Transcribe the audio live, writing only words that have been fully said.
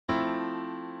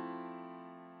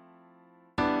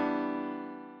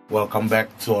welcome back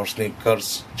to our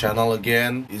sneakers channel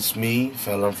again. It's me,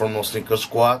 Vellen from No Sneakers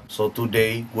Squad. So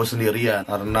today gue sendirian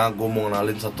karena gue mau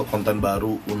ngenalin satu konten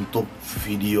baru untuk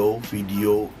video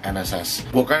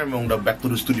NSS. Gue kan emang udah back to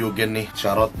the studio again nih.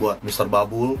 Shout out buat Mr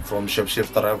Babul from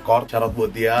Shapeshifter record. Shout out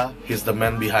buat dia, he's the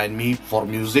man behind me for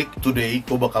music. Today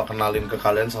gue bakal kenalin ke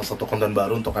kalian salah satu konten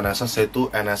baru untuk NSS, yaitu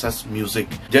NSS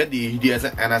Music. Jadi di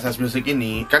NSS Music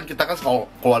ini kan kita kan selalu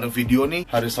keluarin video nih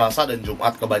hari Selasa dan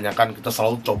Jumat. Kebanyakan kita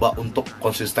selalu coba untuk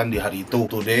konsisten di hari itu.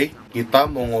 Today kita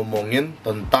mau ngomongin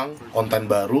tentang konten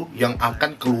baru yang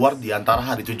akan keluar di antara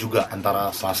hari itu juga, antara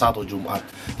Selasa atau Jumat.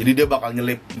 Jadi dia bakal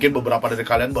nyelip. Mungkin beberapa dari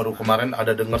kalian baru kemarin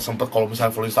ada denger sempet, kalau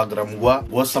misalnya follow Instagram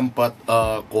gue sempet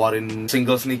keluarin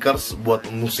single sneakers buat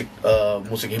musik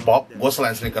hip hop. Gue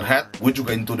selain sneakerhead, gue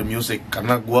juga into the music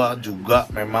karena gue juga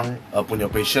memang punya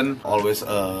passion always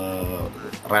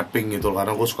rapping gitu,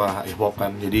 karena gue suka hip hop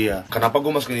kan. Jadi ya kenapa gue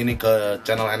masukin ini ke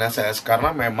channel NSS,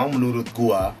 karena memang menurut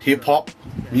gue hip hop,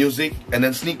 music, and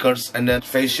then sneakers, and then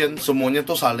fashion, semuanya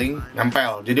tuh saling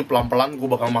nempel. Jadi pelan-pelan gue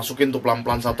bakal masukin tuh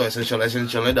pelan-pelan satu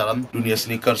essentialnya dalam dunia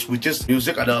sneakers, which is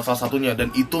music adalah salah satunya.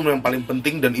 Dan itu yang paling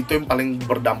penting dan itu yang paling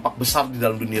berdampak besar di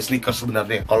dalam dunia sneakers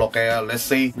sebenarnya. Kalau kayak let's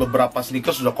say beberapa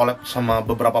sneakers sudah collab sama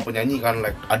beberapa penyanyi kan,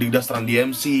 like Adidas Run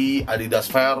DMC, Adidas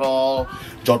Pharrell,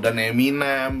 Jordan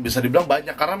Eminem, bisa dibilang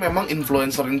banyak, karena memang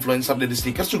influencer dari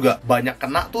sneakers juga banyak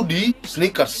kena tuh di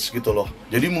sneakers gitu loh.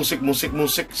 Jadi musik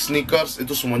sneakers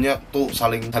itu semuanya tuh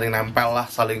saling nempel lah,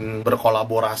 saling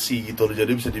berkolaborasi gitu.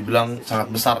 Jadi bisa dibilang sangat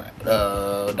besar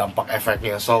dampak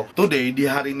efeknya. So today, di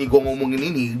hari ini gue ngomongin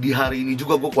ini, di hari ini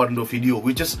juga gue keluarin 2 video,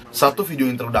 which is satu video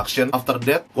introduction. After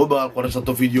that gue bakal keluarin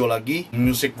satu video lagi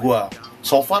musik gue.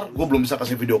 So far gue belum bisa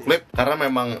kasih video klip karena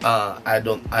memang I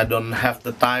don't have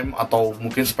the time atau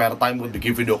mungkin spare time buat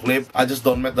bikin video klip. I just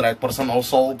don't meet the right person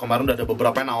also. Kemarin udah ada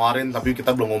beberapa yang nawarin tapi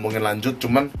kita belum ngomongin lanjut.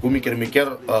 Cuman gue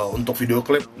mikir-mikir untuk video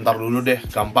klip ntar dulu deh,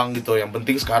 gampang gitu. Yang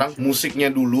penting sekarang musiknya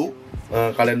dulu,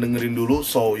 kalian dengerin dulu,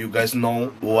 so you guys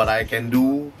know what I can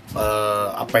do,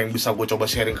 apa yang bisa gue coba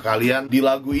sharing ke kalian. Di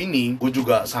lagu ini gue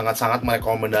juga sangat-sangat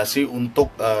merekomendasi untuk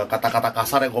kata-kata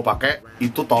kasar yang gue pakai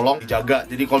itu tolong dijaga.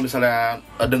 Jadi kalau misalnya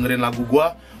dengerin lagu gue,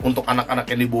 untuk anak-anak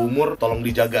yang di bawah umur tolong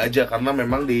dijaga aja, karena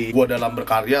memang di gue dalam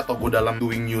berkarya atau gue dalam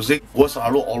doing music, gue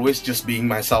selalu always just being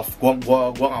myself. Gue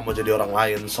nggak mau jadi orang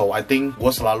lain. So I think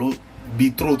gue selalu be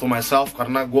true to myself,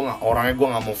 karena gue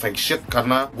nggak mau fake shit,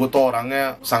 karena gue tuh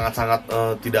orangnya sangat-sangat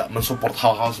tidak mensupport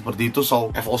hal-hal seperti itu.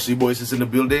 So FOC boys is in the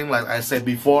building, like I said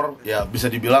before. Ya bisa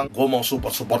dibilang gue mau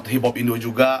support hip hop Indo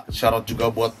juga. Shout out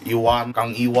juga buat Iwan,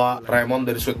 Kang Iwa,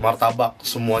 Raymond dari Sweet Martabak,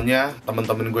 semuanya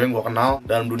temen-temen gue yang gue kenal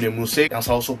dalam dunia musik yang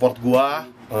selalu support gue.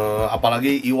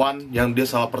 Apalagi Iwan yang dia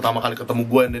salah pertama kali ketemu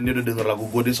gue dan dia udah denger lagu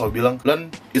gue, dia selalu bilang,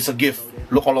 "Len, it's a gift,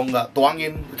 lu kalau nggak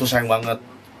tuangin itu sayang banget.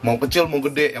 Mau kecil mau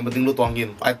gede, yang penting lu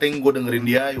tuangin." I think gue dengerin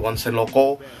dia, Iwan Sen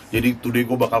Loko. Jadi today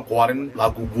gue bakal keluarin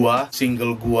lagu gue,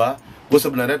 single gue. Gue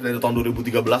sebenarnya dari tahun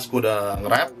 2013 gue udah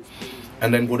nge-rap,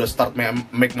 and then gue udah start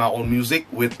make my own music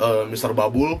with Mr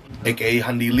Babul, aka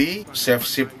Handili,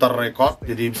 Shapeshifter record.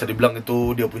 Jadi bisa dibilang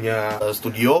itu dia punya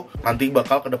studio. Nanti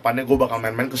bakal kedepannya gue bakal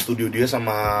main-main ke studio dia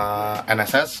sama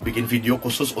NSS, bikin video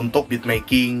khusus untuk beat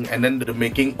making, and then the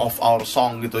making of our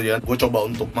song gitu ya. Gue coba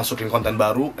untuk masukin konten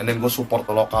baru, and then gue support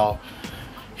ke lokal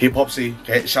hip hop sih.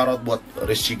 Kayak shout out buat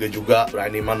Rizchiga juga,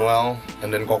 Brian Emmanuel, and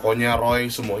then Kokonya, Roy,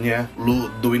 semuanya. Lu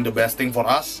doing the best thing for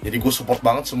us. Jadi gue support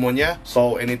banget semuanya.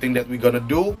 So anything that we gonna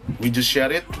do, we just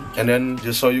share it, and then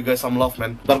just show you guys some love,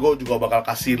 man. Ntar gue juga bakal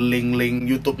kasih link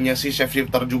YouTube-nya si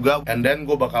Shapeshifter juga, and then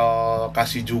gue bakal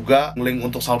kasih juga link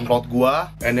untuk soundcloud gue,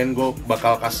 and then gue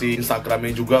bakal kasih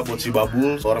Instagramnya juga buat si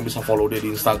Babul, so orang bisa follow dia di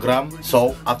Instagram.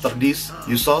 So after this,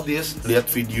 you saw this, lihat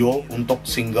video untuk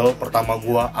single pertama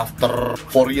gue after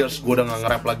 4 years gue udah gak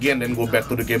nge-rap lagi, and then go back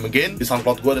to the game again. Di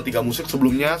SoundCloud gue ada 3 musik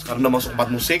sebelumnya, sekarang udah masuk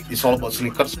 4 musik. It's all about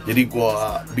sneakers. Jadi gue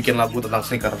bikin lagu tentang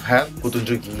sneakerhead. Gue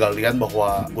tunjukin kalian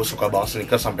bahwa gue suka banget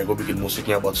sneakers sampai gue bikin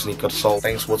musiknya about sneakers. So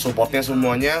thanks buat supportnya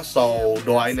semuanya. So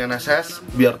doain NSS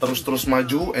biar terus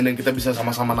maju, and then kita bisa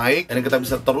sama-sama naik, and then kita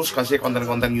bisa terus kasih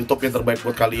konten-konten YouTube yang terbaik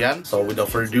buat kalian. So without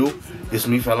further ado, this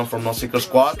is me, Vellen from No Sneakers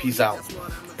Squad. Peace out.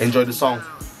 Enjoy the song.